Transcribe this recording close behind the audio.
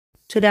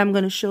Today I'm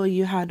going to show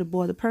you how to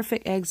boil the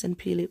perfect eggs and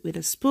peel it with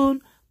a spoon.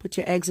 Put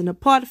your eggs in a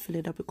pot, fill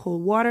it up with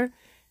cold water.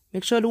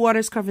 Make sure the water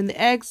is covering the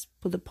eggs.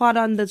 Put the pot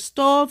on the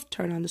stove,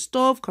 turn on the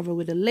stove, cover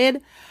with a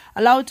lid.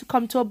 Allow it to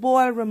come to a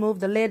boil, remove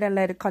the lid and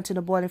let it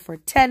continue boiling for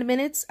 10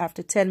 minutes.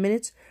 After 10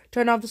 minutes,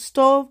 turn off the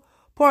stove,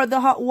 pour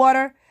the hot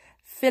water,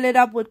 fill it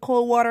up with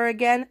cold water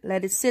again.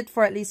 Let it sit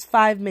for at least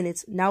 5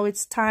 minutes. Now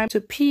it's time to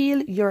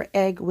peel your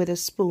egg with a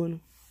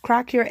spoon.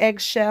 Crack your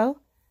egg shell.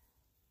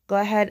 Go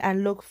ahead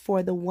and look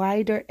for the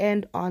wider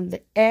end on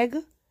the egg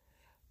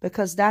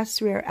because that's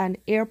where an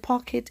air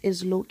pocket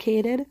is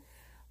located.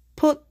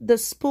 Put the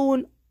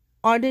spoon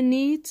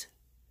underneath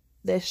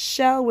the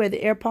shell where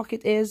the air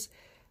pocket is.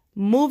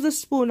 Move the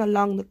spoon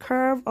along the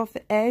curve of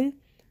the egg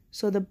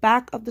so the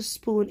back of the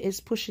spoon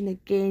is pushing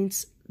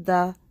against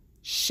the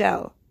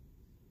shell.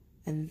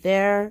 And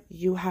there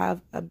you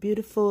have a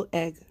beautiful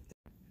egg.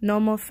 No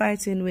more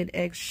fighting with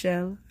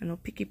eggshell. No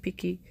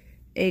picky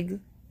egg.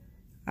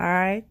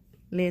 Alright?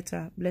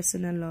 Later.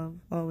 Blessing and love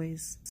always.